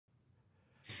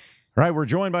All right, we're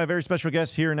joined by a very special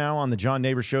guest here now on the John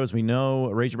Neighbors Show. As we know,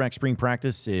 Razorback spring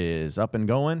practice is up and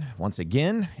going once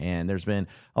again, and there's been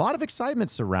a lot of excitement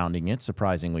surrounding it,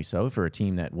 surprisingly so, for a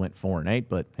team that went 4-8.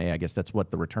 But, hey, I guess that's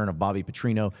what the return of Bobby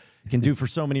Petrino can do for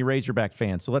so many Razorback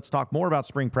fans. So let's talk more about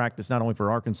spring practice, not only for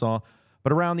Arkansas,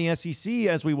 but around the SEC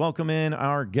as we welcome in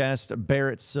our guest,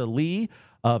 Barrett Sallee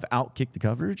of Outkick the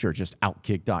Coverage, or just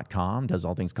Outkick.com, does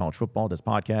all things college football, does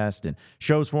podcasts and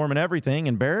shows for him and everything.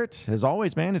 And Barrett, as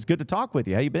always, man, it's good to talk with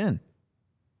you. How you been?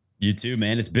 You too,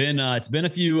 man. It's been a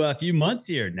few months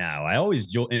here now. I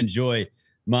always enjoy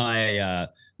my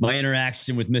my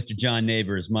interaction with Mr. John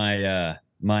Neighbors. My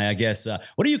I guess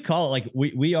what do you call it? Like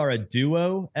we are a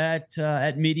duo at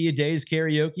Media Days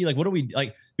Karaoke. Like what do we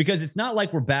like? Because it's not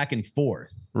like we're back and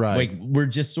forth, right? Like we're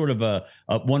just sort of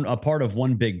a part of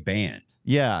one big band.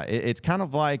 Yeah, it's kind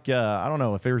of like I don't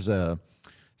know if there's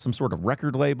some sort of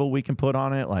record label we can put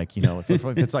on it, like if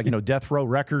it's like Death Row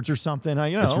Records or something.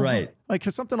 That's right, like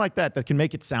something like that can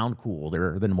make it sound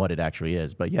cooler than what it actually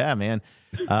is. But yeah, man,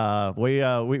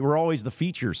 we're always the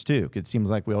features too. It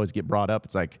seems like we always get brought up.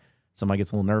 It's like somebody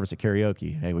gets a little nervous at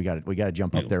karaoke. Hey, we got to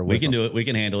jump up there. We can do it. We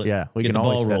can handle it. Yeah, we get can the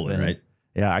always ball rolling, right?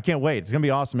 Yeah, I can't wait. It's going to be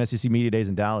awesome. SEC Media Days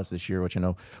in Dallas this year, which I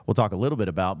know we'll talk a little bit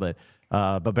about. But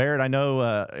Barrett, I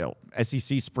know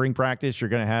SEC spring practice, you're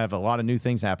going to have a lot of new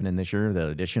things happening this year. The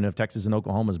addition of Texas and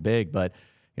Oklahoma is big. But,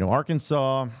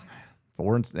 Arkansas,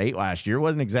 4-8 last year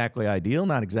wasn't exactly ideal,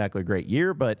 not exactly a great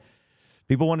year. But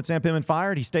people wanted Sam Pittman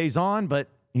fired. He stays on, but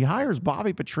he hires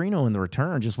Bobby Petrino in the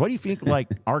return. Just what do you think like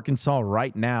Arkansas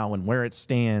right now and where it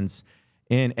stands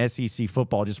in SEC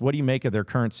football? Just what do you make of their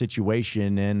current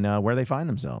situation and where they find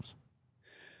themselves?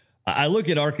 I look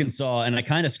at Arkansas and I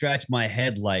kind of scratch my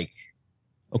head like,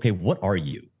 okay, what are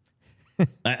you?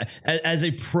 As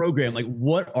a program, like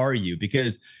what are you?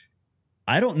 Because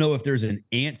I don't know if there's an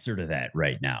answer to that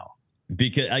right now.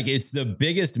 Because like it's the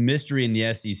biggest mystery in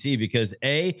the SEC because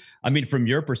I mean, from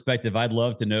your perspective, I'd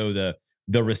love to know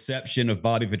the reception of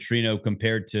Bobby Petrino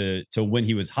compared to when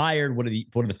he was hired. What do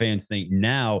the fans think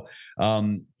now?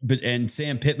 And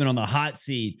Sam Pittman on the hot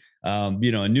seat, a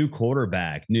new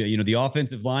quarterback, the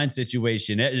offensive line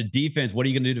situation, defense. What are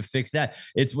you going to do to fix that?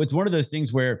 It's one of those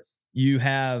things where you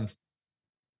have,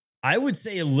 I would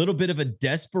say, a little bit of a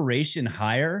desperation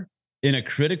hire in a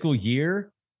critical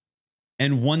year,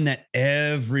 and one that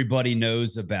everybody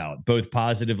knows about, both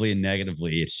positively and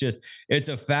negatively. It's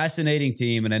a fascinating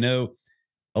team, and I know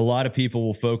a lot of people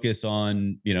will focus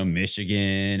on,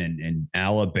 Michigan and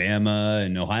Alabama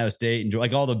and Ohio State and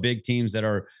like all the big teams that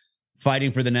are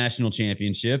fighting for the national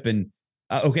championship. And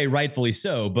okay, rightfully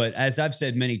so. But as I've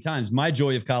said many times, my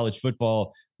joy of college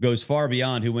football goes far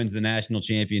beyond who wins the national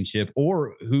championship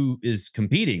or who is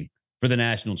competing for the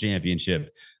national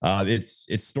championship.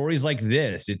 It's stories like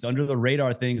this. It's under the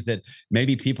radar things that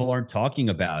maybe people aren't talking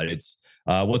about. It's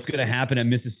what's going to happen at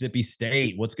Mississippi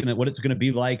State. What it's going to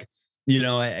be like,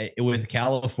 with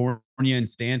California and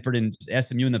Stanford and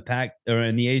SMU in the Pac or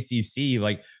in the ACC.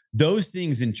 Like those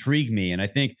things intrigue me, and I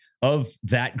think of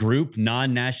that group,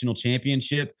 non-national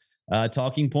championship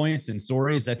talking points and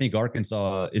stories, I think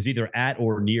Arkansas is either at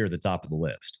or near the top of the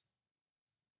list.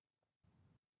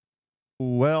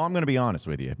 Well, I'm going to be honest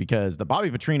with you because the Bobby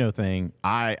Petrino thing,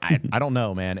 I don't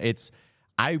know, man.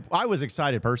 I was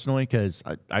excited personally because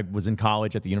I was in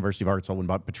college at the University of Arkansas when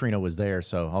Bobby Petrino was there,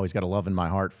 so I always got a love in my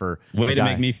heart for. Way to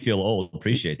make me feel old.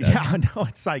 Appreciate that. Yeah, no,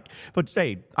 it's like, but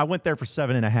hey, I went there for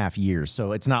 7.5 years,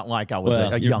 so it's not like I was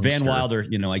a youngster. Van Wilder,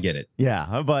 I get it.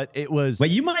 Yeah, but it was.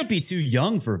 But you might be too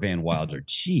young for Van Wilder.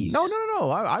 Jeez. No.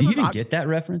 You didn't get that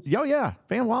reference? Oh yeah,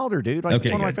 Van Wilder, dude. Like, it's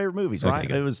one of my favorite movies. Right?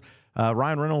 Good. It was.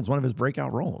 Ryan Reynolds, one of his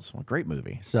breakout roles. Well, great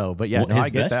movie. So, but yeah, I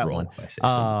get that one.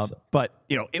 But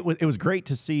it was great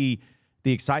to see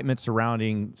the excitement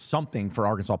surrounding something for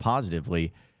Arkansas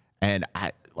positively. And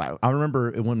I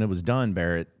remember when it was done,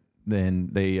 Barrett. Then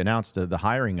they announced the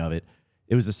hiring of it.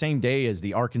 It was the same day as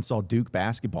the Arkansas Duke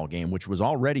basketball game, which was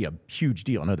already a huge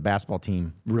deal. I know the basketball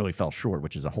team really fell short,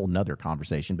 which is a whole nother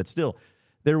conversation, but still.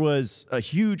 There was a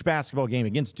huge basketball game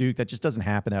against Duke that just doesn't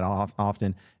happen that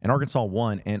often, and Arkansas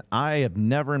won. And I have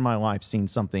never in my life seen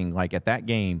something like at that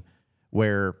game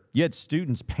where you had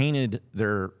students painted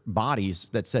their bodies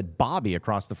that said Bobby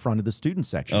across the front of the student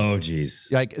section. Oh, geez.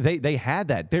 Like they had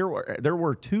that. There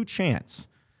were 2 chants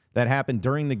that happened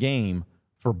during the game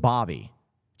for Bobby,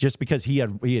 just because he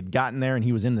had gotten there and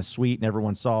he was in the suite and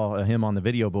everyone saw him on the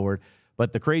video board.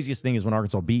 But the craziest thing is when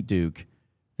Arkansas beat Duke,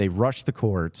 they rushed the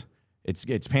court.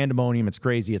 It's pandemonium. It's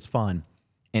crazy. It's fun.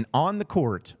 And on the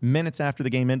court, minutes after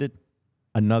the game ended,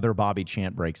 another Bobby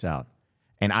chant breaks out.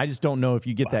 And I just don't know if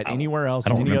you get that anywhere else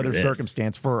in any other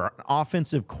circumstance for an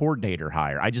offensive coordinator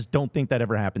hire. I just don't think that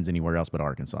ever happens anywhere else but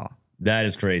Arkansas. That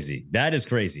is crazy. That is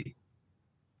crazy.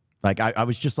 Like, I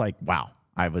was just like, wow,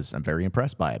 I'm very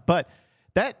impressed by it. But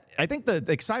I think the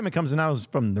excitement comes in now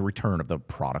from the return of the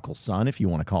prodigal son, if you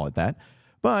want to call it that.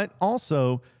 But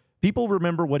also, people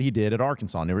remember what he did at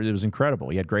Arkansas. And it was incredible.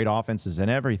 He had great offenses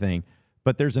and everything.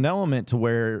 But there's an element to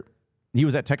where he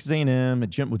was at Texas A&M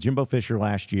with Jimbo Fisher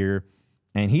last year.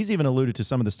 And he's even alluded to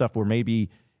some of the stuff where maybe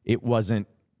it wasn't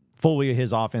fully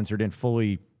his offense or didn't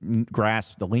fully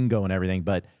grasp the lingo and everything.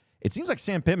 But it seems like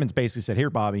Sam Pittman's basically said, here,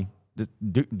 Bobby, just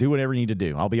do whatever you need to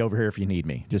do. I'll be over here if you need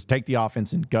me. Just take the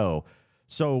offense and go.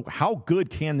 So how good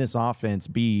can this offense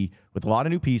be with a lot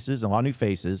of new pieces, a lot of new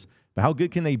faces? But how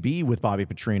good can they be with Bobby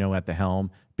Petrino at the helm,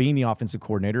 being the offensive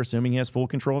coordinator, assuming he has full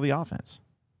control of the offense?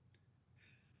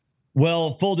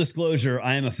 Well, full disclosure,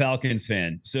 I am a Falcons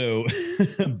fan. So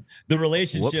the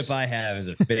relationship I have as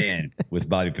a fan with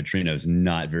Bobby Petrino is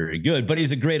not very good, but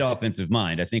he's a great offensive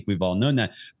mind. I think we've all known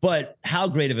that. But how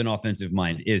great of an offensive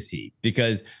mind is he?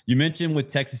 Because you mentioned with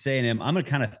Texas A&M, I'm going to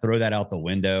kind of throw that out the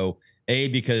window. A,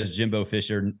 because Jimbo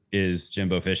Fisher is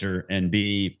Jimbo Fisher, and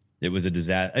B, it was a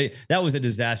disaster. That was a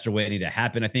disaster waiting to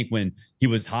happen. I think when he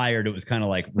was hired, it was kind of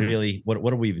like, really, what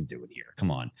are we even doing here? Come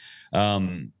on.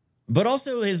 But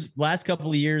also his last couple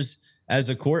of years as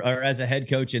a head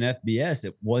coach in FBS,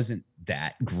 it wasn't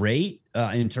that great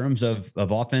in terms of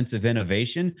offensive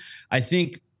innovation. I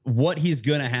think what he's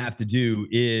going to have to do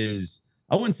is,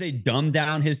 I wouldn't say dumb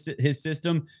down his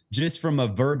system, just from a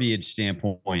verbiage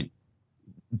standpoint.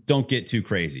 Don't get too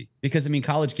crazy, because I mean,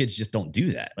 college kids just don't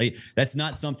do that. Like, that's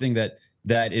not something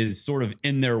that is sort of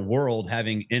in their world,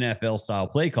 having NFL style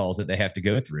play calls that they have to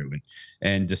go through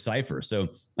and decipher. So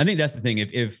I think that's the thing.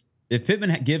 If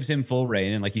Pittman gives him full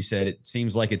reign, and like you said, it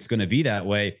seems like it's going to be that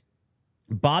way,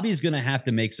 Bobby's going to have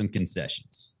to make some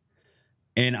concessions.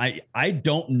 And I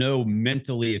don't know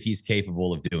mentally if he's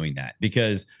capable of doing that,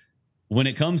 because when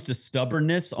it comes to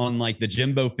stubbornness on like the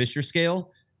Jimbo Fisher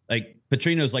scale, like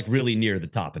Petrino's like really near the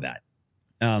top of that.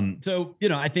 So,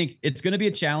 I think it's going to be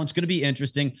a challenge, going to be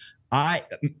interesting.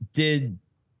 The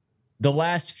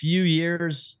last few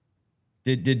years,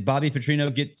 did Bobby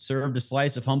Petrino get served a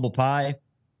slice of humble pie?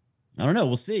 I don't know.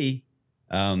 We'll see.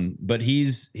 But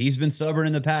he's been stubborn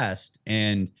in the past,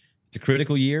 and it's a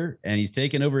critical year, and he's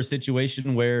taken over a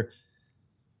situation where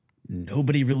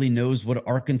nobody really knows what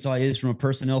Arkansas is from a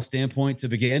personnel standpoint to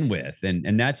begin with.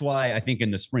 And that's why I think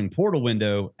in the spring portal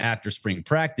window after spring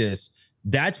practice,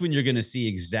 that's when you're going to see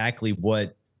exactly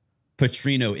what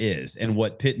Petrino is and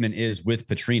what Pittman is with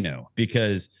Petrino,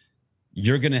 because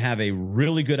you're going to have a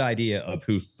really good idea of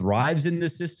who thrives in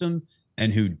this system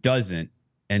and who doesn't.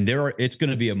 And it's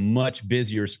going to be a much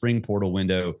busier spring portal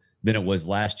window than it was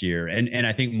last year. And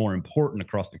I think more important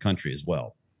across the country as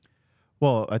well.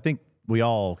 Well, I think we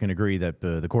all can agree that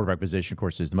the quarterback position, of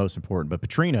course, is the most important. But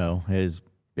Petrino has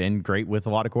been great with a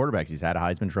lot of quarterbacks. He's had a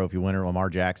Heisman Trophy winner, Lamar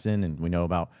Jackson, and we know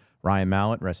about Ryan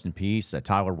Mallett, rest in peace,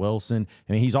 Tyler Wilson.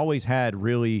 I mean, he's always had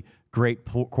really great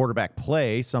quarterback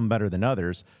play, some better than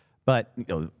others. But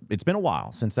it's been a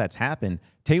while since that's happened.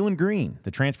 Taylon Green,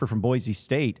 the transfer from Boise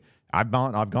State, I've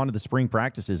gone to the spring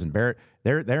practices, and Barrett,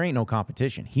 there ain't no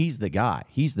competition. He's the guy.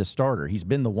 He's the starter. He's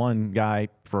been the one guy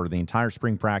for the entire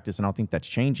spring practice, and I don't think that's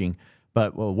changing.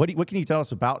 But what can you tell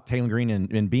us about Taylon Green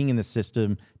and being in the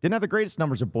system? Didn't have the greatest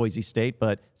numbers at Boise State,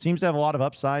 but seems to have a lot of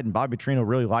upside, and Bobby Petrino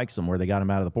really likes him where they got him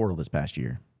out of the portal this past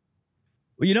year.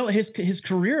 Well, his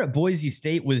career at Boise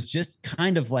State was just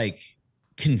kind of like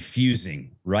confusing,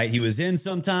 right? He was in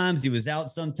sometimes, he was out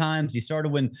sometimes. He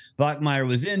started when Bachmeier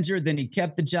was injured, then he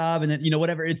kept the job, and then,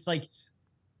 whatever. It's like,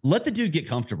 let the dude get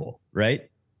comfortable, right?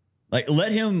 Like,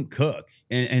 let him cook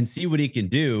and see what he can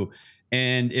do.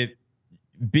 And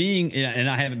and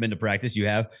I haven't been to practice, you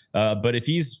have, but if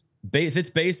it's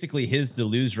basically his to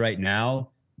lose right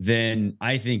now, then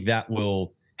I think that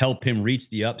will help him reach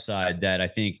the upside that I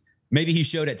think maybe he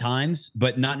showed at times,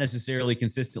 but not necessarily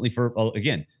consistently for,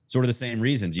 again, sort of the same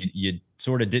reasons. You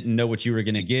sort of didn't know what you were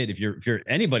going to get if you're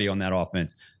anybody on that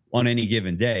offense on any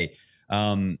given day.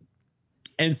 And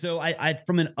so I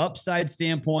from an upside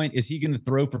standpoint, is he going to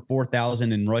throw for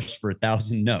 4,000 and rush for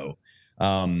 1,000? No.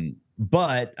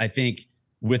 But I think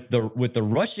with the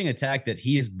rushing attack that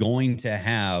he is going to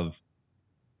have,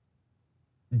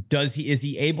 is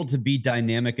he able to be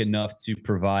dynamic enough to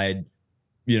provide,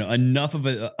 enough of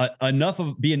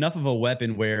a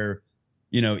weapon where,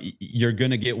 you're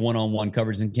going to get one-on-one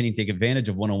coverage, and can he take advantage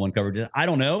of one-on-one coverage? I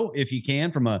don't know if he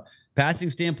can. From a passing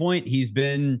standpoint, he's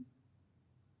been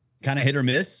kind of hit or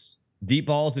miss. Deep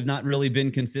balls have not really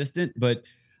been consistent, but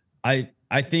I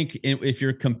think if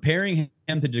you're comparing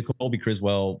to Jacoby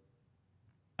Criswell,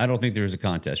 I don't think there's a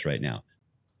contest right now.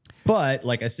 But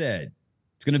like I said,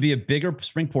 it's going to be a bigger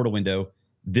spring portal window.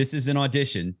 This is an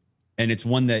audition, and it's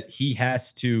one that he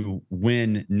has to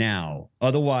win now.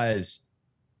 Otherwise,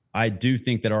 I do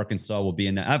think that Arkansas will be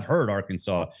in that. I've heard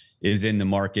Arkansas is in the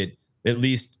market, at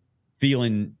least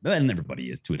feeling, and everybody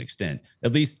is to an extent,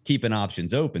 at least keeping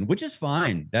options open, which is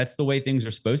fine. That's the way things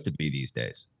are supposed to be these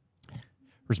days.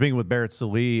 We're speaking with Barrett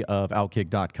Sallee of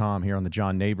Outkick.com here on the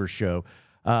John Neighbors Show.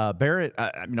 Barrett,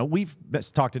 we've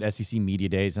talked at SEC Media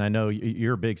Days, and I know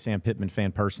you're a big Sam Pittman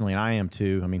fan personally, and I am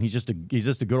too. I mean, he's just a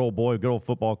good old boy, a good old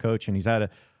football coach, and he's had a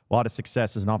lot of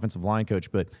success as an offensive line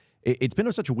coach. But it's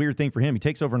been such a weird thing for him. He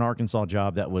takes over an Arkansas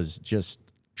job that was just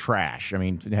trash. I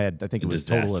mean, I think it was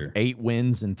a total of 8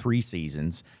 wins in 3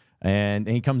 seasons, and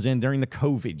he comes in during the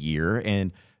COVID year,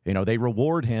 and they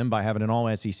reward him by having an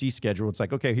all-SEC schedule. It's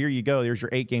like, okay, here you go. There's your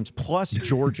 8 games plus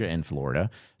Georgia and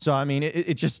Florida. So, I mean,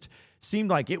 it just seemed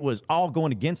like it was all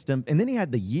going against him. And then he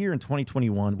had the year in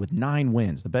 2021 with 9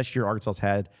 wins, the best year Arkansas's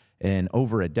had in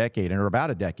over a decade, or about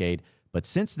a decade. But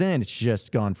since then, it's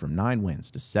just gone from 9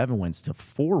 wins to 7 wins to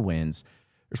 4 wins.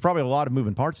 There's probably a lot of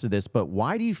moving parts to this, but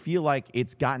why do you feel like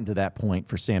it's gotten to that point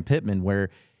for Sam Pittman where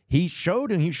he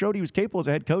showed he was capable as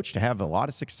a head coach to have a lot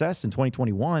of success in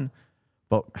 2021,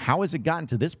 but how has it gotten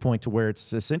to this point to where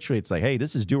it's like, hey,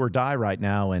 this is do or die right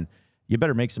now, and you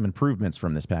better make some improvements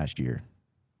from this past year?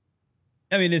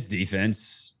 I mean, his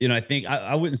defense, I think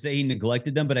I wouldn't say he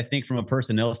neglected them, but I think from a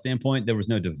personnel standpoint, there was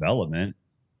no development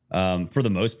for the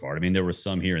most part. I mean, there was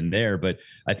some here and there, but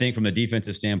I think from a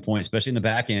defensive standpoint, especially in the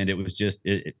back end, it was just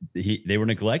they were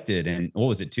neglected. And what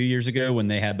was it, 2 years ago when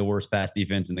they had the worst pass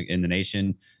defense in the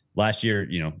nation? Last year,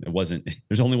 it wasn't.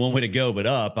 There's only one way to go, but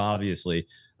up, obviously.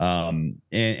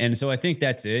 And so I think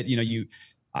that's it.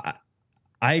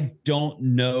 I don't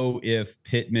know if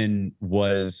Pittman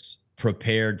was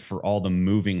prepared for all the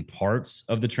moving parts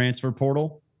of the transfer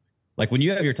portal. Like when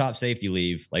you have your top safety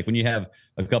leave, like when you have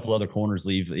a couple other corners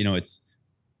leave,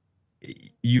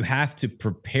 you have to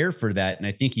prepare for that. And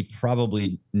I think he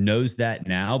probably knows that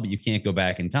now, but you can't go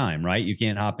back in time, right? You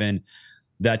can't hop in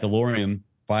that DeLorean,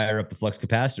 fire up the flux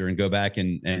capacitor and go back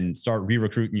and start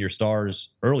re-recruiting your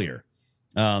stars earlier.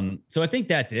 So I think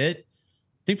that's it.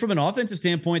 I think from an offensive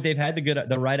standpoint, they've had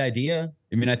the right idea.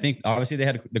 I mean, I think obviously they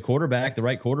had the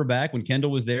right quarterback. When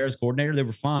Kendall was there as coordinator, they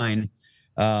were fine.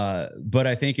 But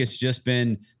I think it's just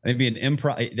been maybe an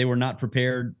improv. They were not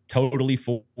prepared totally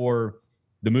for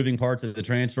the moving parts of the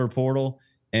transfer portal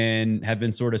and have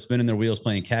been sort of spinning their wheels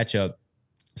playing catch up,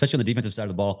 especially on the defensive side of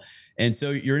the ball. And so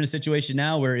you're in a situation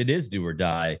now where it is do or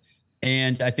die.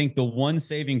 And I think the one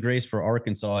saving grace for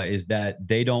Arkansas is that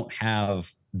they don't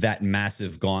have that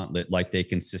massive gauntlet like they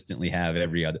consistently have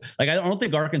every other. Like, I don't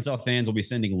think Arkansas fans will be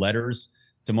sending letters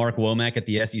to Mark Womack at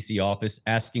the SEC office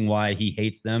asking why he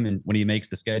hates them and when he makes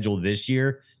the schedule this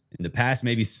year. In the past,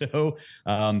 maybe so.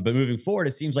 But moving forward,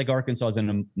 it seems like Arkansas is in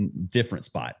a different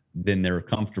spot than they're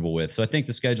comfortable with. So I think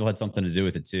the schedule had something to do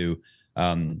with it too.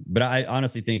 But I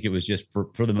honestly think it was just,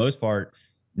 for the most part,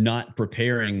 not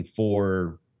preparing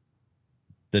for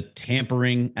the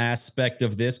tampering aspect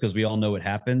of this, because we all know what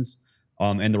happens,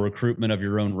 and the recruitment of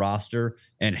your own roster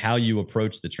and how you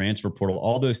approach the transfer portal.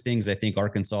 All those things, I think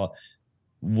Arkansas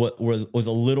was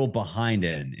a little behind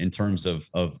in terms of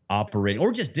operating,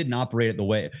 or just didn't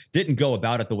go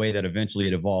about it the way that eventually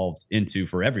it evolved into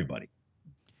for everybody.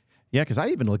 Yeah, because I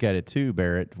even look at it too,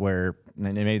 Barrett, where,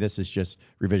 and maybe this is just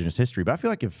revisionist history, but I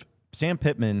feel like if Sam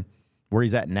Pittman, where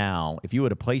he's at now, if you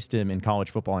would have placed him in college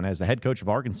football and as the head coach of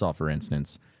Arkansas, for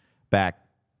instance, back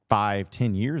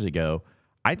 5-10 years ago,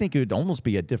 I think it would almost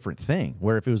be a different thing,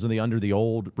 where if it was under the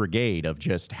old brigade of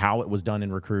just how it was done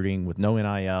in recruiting with no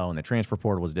NIL and the transfer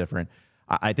portal was different,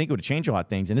 I think it would have changed a lot of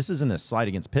things. And this isn't a slight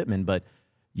against Pittman, but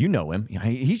you know him.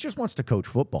 He just wants to coach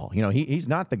football. He's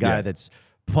not the guy that's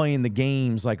playing the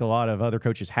games like a lot of other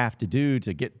coaches have to do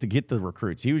to get the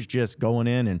recruits. He was just going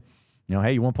in and,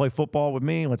 hey, you want to play football with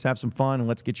me? Let's have some fun and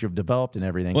let's get you developed and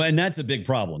everything. Well, and that's a big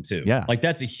problem too. Yeah. Like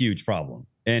that's a huge problem.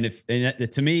 And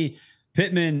to me,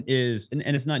 Pittman is, and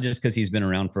it's not just because he's been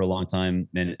around for a long time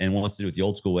and wants to do it the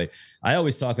old school way. I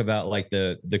always talk about like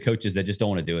the coaches that just don't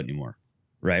want to do it anymore,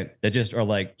 right? That just are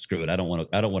like, screw it, I don't want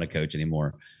to coach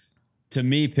anymore. To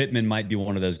me, Pittman might be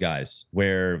one of those guys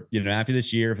where, after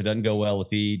this year, if it doesn't go well, if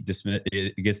he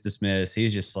gets dismissed,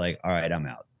 he's just like, all right, I'm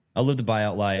out. I'll live the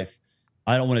buyout life.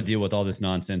 I don't want to deal with all this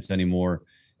nonsense anymore.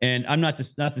 And I'm not to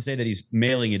say that he's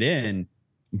mailing it in,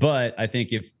 but I think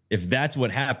if that's what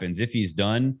happens, if he's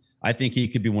done, I think he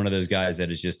could be one of those guys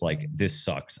that is just like, this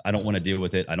sucks. I don't want to deal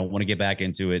with it. I don't want to get back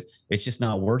into it. It's just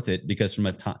not worth it, because from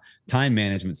a time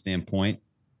management standpoint,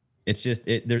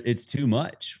 It's too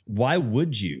much. Why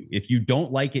would you, if you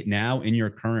don't like it now in your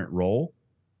current role,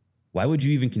 why would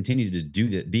you even continue to do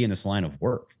that, be in this line of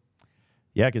work?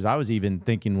 Yeah, because I was even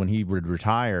thinking when he would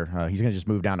retire, he's going to just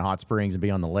move down to Hot Springs and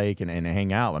be on the lake and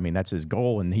hang out. I mean, that's his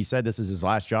goal. And he said this is his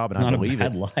last job, and I believe it.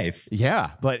 It's not a bad life.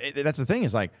 Yeah, but that's the thing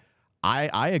is, like,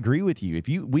 I agree with you.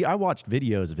 I watched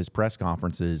videos of his press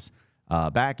conferences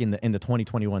back in the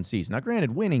 2021 season. Now,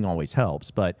 granted, winning always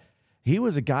helps, but he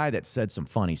was a guy that said some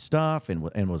funny stuff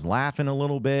and was laughing a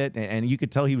little bit, and you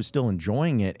could tell he was still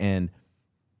enjoying it. And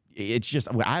it's just,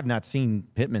 I have not seen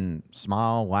Pittman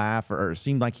smile, laugh, or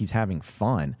seem like he's having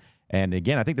fun. And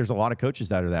again, I think there's a lot of coaches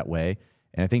that are that way.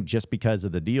 And I think just because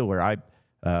of the deal where I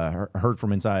heard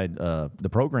from inside the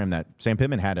program that Sam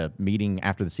Pittman had a meeting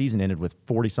after the season ended with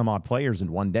 40 some odd players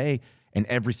in one day, and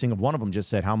every single one of them just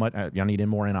said, how much y'all need in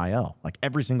more NIL, like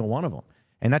every single one of them.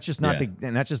 And that's just not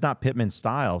and that's just not Pittman's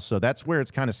style. So that's where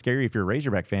it's kind of scary if you're a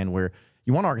Razorback fan, where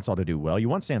you want Arkansas to do well, you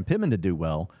want Sam Pittman to do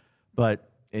well, but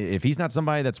if he's not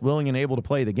somebody that's willing and able to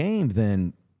play the game,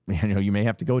 then you may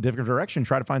have to go a different direction,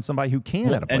 try to find somebody who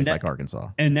can at a place like Arkansas.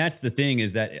 And that's the thing,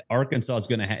 is that Arkansas is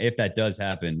going to, if that does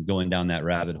happen, going down that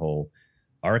rabbit hole,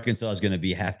 Arkansas is going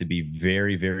to have to be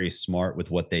very, very smart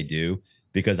with what they do,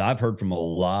 because I've heard from a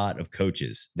lot of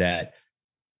coaches that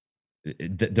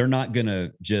they're not going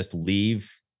to just leave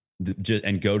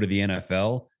and go to the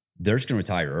NFL. They're just going to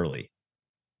retire early.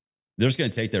 They're just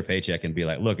going to take their paycheck and be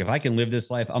like, look, if I can live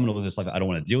this life, I'm going to live this life. I don't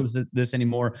want to deal with this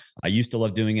anymore. I used to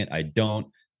love doing it. I don't.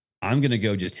 I'm going to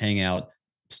go just hang out,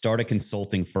 start a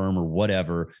consulting firm or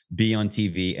whatever, be on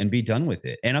TV and be done with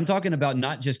it. And I'm talking about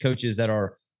not just coaches that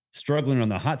are struggling on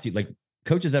the hot seat, like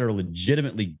coaches that are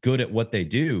legitimately good at what they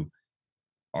do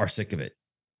are sick of it.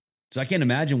 So I can't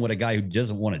imagine what a guy who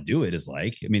doesn't want to do it is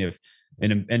like. I mean,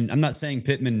 and I'm not saying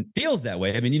Pittman feels that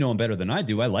way. I mean, you know him better than I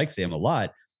do. I like Sam a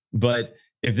lot, but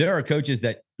if there are coaches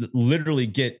that literally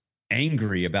get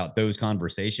angry about those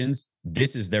conversations,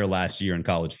 this is their last year in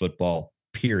college football,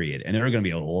 period. And there are going to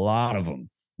be a lot of them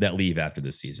that leave after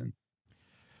this season.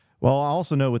 Well, I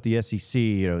also know with the SEC,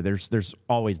 there's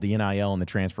always the NIL and the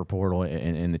transfer portal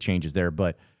and the changes there.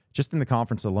 But just in the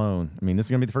conference alone, I mean, this is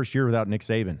going to be the first year without Nick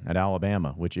Saban at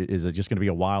Alabama, which is just going to be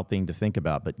a wild thing to think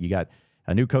about. But you got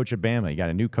a new coach at Bama. You got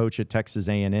a new coach at Texas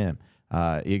A&M.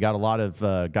 You got a lot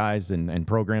of guys and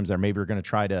programs that maybe are going to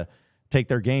try to take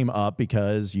their game up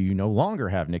because you no longer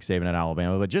have Nick Saban at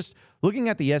Alabama. But just looking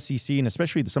at the SEC and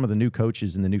especially some of the new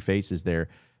coaches and the new faces there,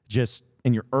 just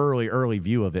in your early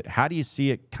view of it, how do you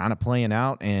see it kind of playing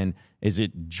out? And is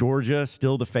it Georgia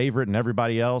still the favorite and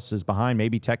everybody else is behind?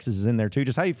 Maybe Texas is in there too.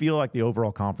 Just how do you feel like the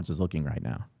overall conference is looking right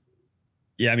now?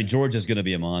 Yeah, I mean, Georgia's going to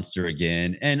be a monster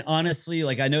again. And honestly,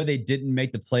 like, I know they didn't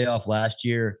make the playoff last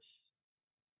year.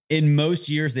 In most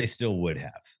years, they still would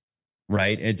have,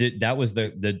 right? That was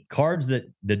the cards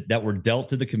that were dealt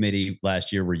to the committee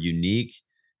last year were unique,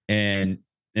 and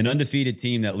an undefeated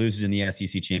team that loses in the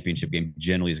SEC championship game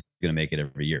generally is going to make it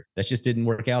every year. That just didn't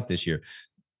work out this year.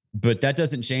 But that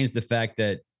doesn't change the fact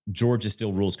that Georgia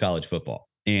still rules college football.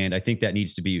 And I think that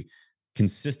needs to be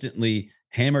consistently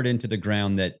hammered into the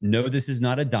ground that, no, this is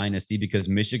not a dynasty because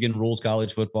Michigan rules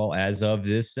college football as of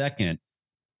this second,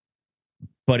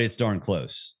 but it's darn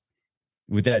close.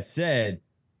 With that said,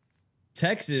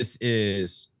 Texas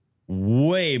is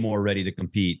way more ready to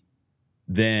compete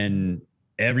than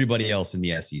everybody else in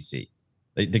the SEC.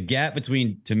 The gap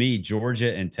between, to me,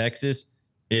 Georgia and Texas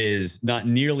is not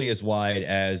nearly as wide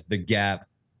as the gap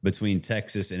between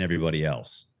Texas and everybody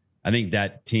else. I think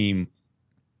that team,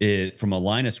 from a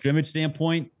line of scrimmage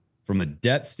standpoint, from a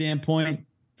depth standpoint,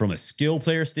 from a skill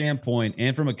player standpoint,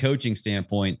 and from a coaching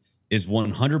standpoint, is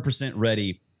 100%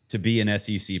 ready to be an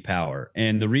SEC power.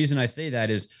 And the reason I say that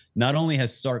is not only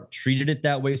has Sark treated it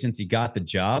that way since he got the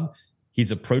job,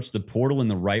 he's approached the portal in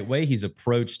the right way. He's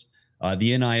approached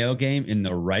the NIL game in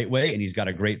the right way, and he's got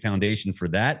a great foundation for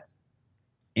that.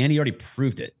 And he already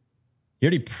proved it. He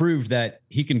already proved that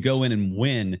he can go in and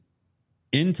win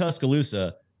in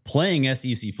Tuscaloosa playing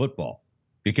SEC football,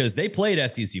 because they played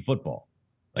SEC football.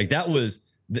 Like, that was,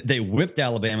 they whipped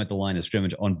Alabama at the line of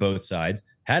scrimmage on both sides,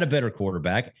 had a better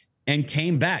quarterback, and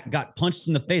came back, got punched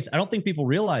in the face. I don't think people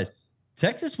realize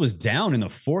Texas was down in the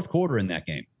fourth quarter in that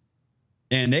game,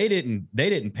 and they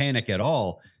didn't panic at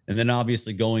all. And then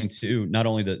obviously going to not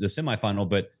only the semifinal,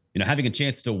 but having a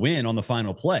chance to win on the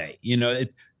final play.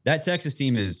 It's that Texas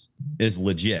team is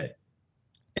legit,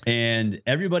 and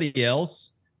everybody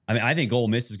else. I mean, I think Ole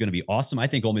Miss is going to be awesome. I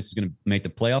think Ole Miss is going to make the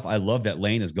playoff. I love that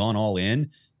Lane has gone all in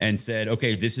and said,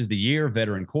 okay, this is the year.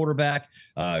 Veteran quarterback,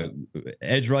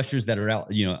 edge rushers that are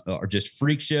out, are just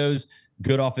freak shows,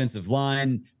 good offensive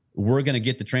line, we're going to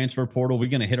get the transfer portal. We're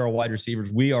going to hit our wide receivers.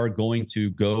 We are going to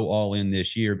go all in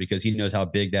this year because he knows how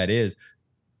big that is.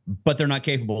 But they're not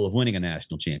capable of winning a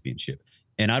national championship.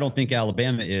 And I don't think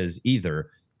Alabama is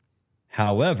either.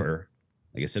 However,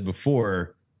 like I said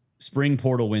before, spring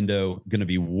portal window going to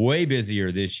be way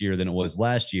busier this year than it was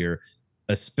last year,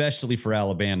 especially for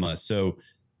Alabama. So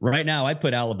right now I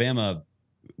put Alabama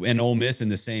and Ole Miss in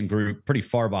the same group, pretty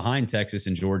far behind Texas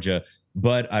and Georgia,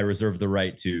 but I reserve the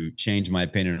right to change my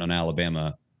opinion on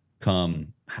Alabama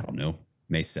come, I don't know,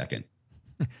 May 2nd.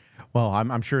 Well,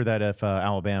 I'm sure that if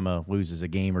Alabama loses a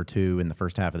game or two in the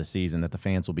first half of the season, that the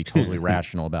fans will be totally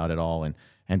rational about it all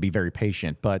and be very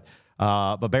patient. But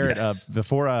Barrett, yes.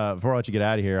 Before I let you get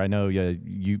out of here, I know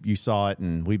you saw it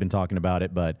and we've been talking about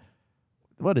it, but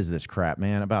what is this crap,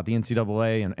 man, about the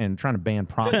NCAA and trying to ban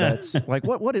prop bets? Like,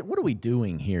 what are we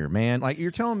doing here, man? Like,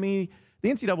 you're telling me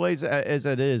the NCAA as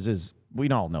it is we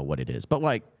all know what it is, but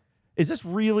like, is this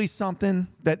really something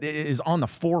that is on the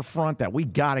forefront that we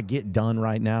got to get done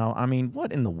right now? I mean,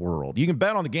 what in the world? You can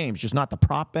bet on the games, just not the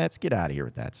prop bets. Get out of here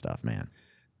with that stuff, man.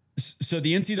 So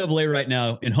the NCAA right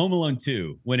now in Home Alone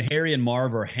 2, when Harry and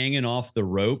Marv are hanging off the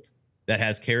rope that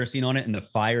has kerosene on it and the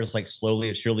fire's like slowly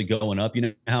and surely going up, you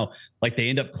know how like they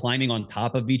end up climbing on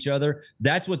top of each other?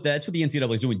 That's what the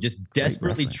NCAA is doing, just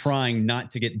desperately trying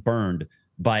not to get burned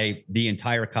by the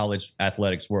entire college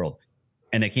athletics world.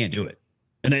 And they can't do it.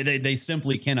 And they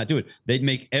simply cannot do it. They'd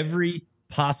make every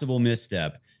possible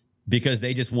misstep because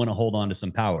they just want to hold on to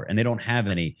some power, and they don't have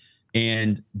any.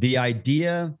 And the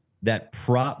idea that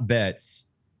prop bets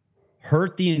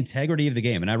hurt the integrity of the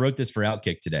game, and I wrote this for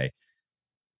Outkick today,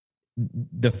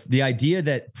 the idea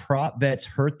that prop bets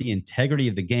hurt the integrity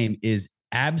of the game is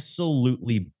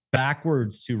absolutely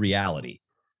backwards to reality,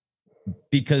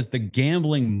 because the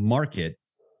gambling market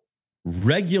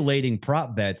regulating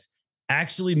prop bets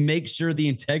actually make sure the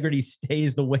integrity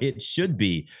stays the way it should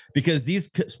be, because these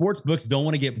sports books don't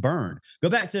want to get burned. Go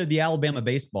back to the Alabama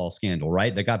baseball scandal,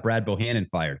 right? That got Brad Bohannon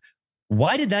fired.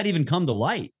 Why did that even come to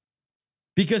light?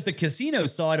 Because the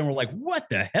casinos saw it and were like, what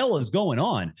the hell is going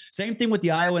on? Same thing with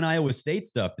the Iowa and Iowa State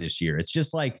stuff this year. It's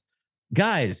just like,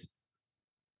 guys,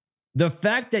 the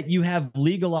fact that you have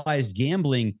legalized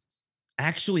gambling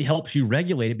actually helps you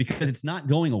regulate it, because it's not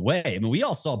going away. I mean, we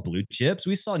all saw Blue Chips.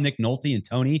 We saw Nick Nolte and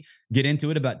Tony get into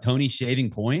it about Tony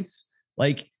shaving points.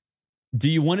 Like, do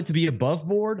you want it to be above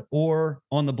board or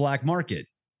on the black market?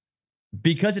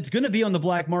 Because it's going to be on the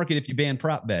black market if you ban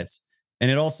prop bets. And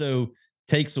it also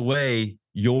takes away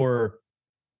your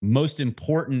most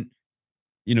important,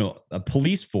 a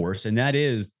police force, and that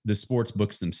is the sports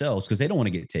books themselves, because they don't want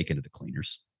to get taken to the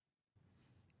cleaners.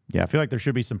 Yeah, I feel like there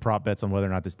should be some prop bets on whether or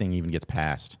not this thing even gets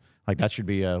passed. Like, that should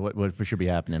be what should be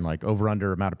happening. Like, over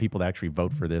under amount of people that actually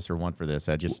vote for this or want for this.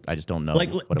 I just don't know what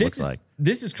it looks like.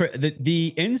 This is crazy.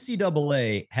 The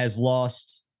NCAA has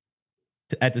lost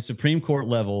at the Supreme Court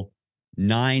level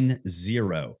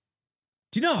 9-0.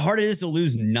 Do you know how hard it is to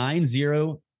lose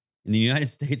 9-0 in the United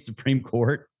States Supreme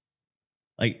Court?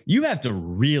 Like, you have to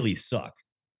really suck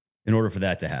in order for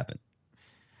that to happen.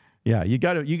 Yeah, you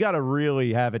got to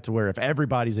really have it to where if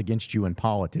everybody's against you in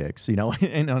politics,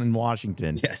 in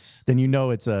Washington, yes, then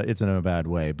it's in a bad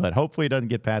way. But hopefully it doesn't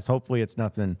get passed. Hopefully it's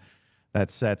nothing that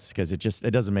sets, because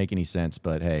it doesn't make any sense.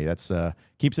 But hey, that's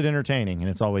keeps it entertaining, and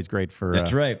it's always great for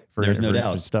that's right. There's no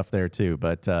doubt stuff there too.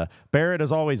 But Barrett,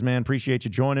 as always, man, appreciate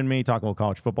you joining me, talking about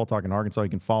college football, talking Arkansas. You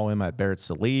can follow him at Barrett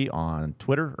Salee on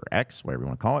Twitter or X, whatever you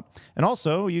want to call it. And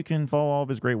also you can follow all of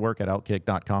his great work at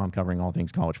outkick.com, covering all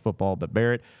things college football. But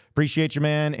Barrett, appreciate you,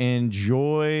 man.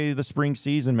 Enjoy the spring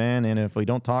season, man. And if we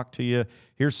don't talk to you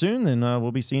here soon, then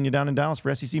we'll be seeing you down in Dallas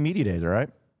for SEC Media Days. All right.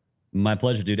 My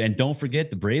pleasure, dude. And don't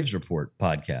forget the Braves Report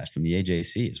podcast from the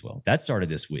AJC as well. That started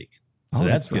this week. So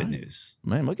that's good news.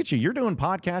 Man, look at you. You're doing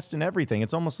podcasts and everything.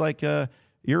 It's almost like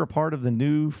you're a part of the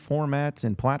new format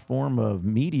and platform of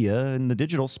media in the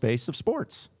digital space of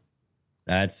sports.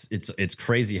 It's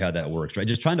crazy how that works, right?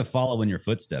 Just trying to follow in your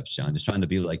footsteps, John. Just trying to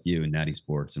be like you and Natty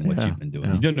Sports and what you've been doing.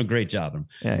 Yeah. You're doing a great job.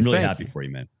 I'm really happy for you,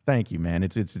 man. Thank you, man.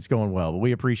 It's going well. But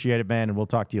we appreciate it, man, and we'll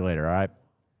talk to you later, all right?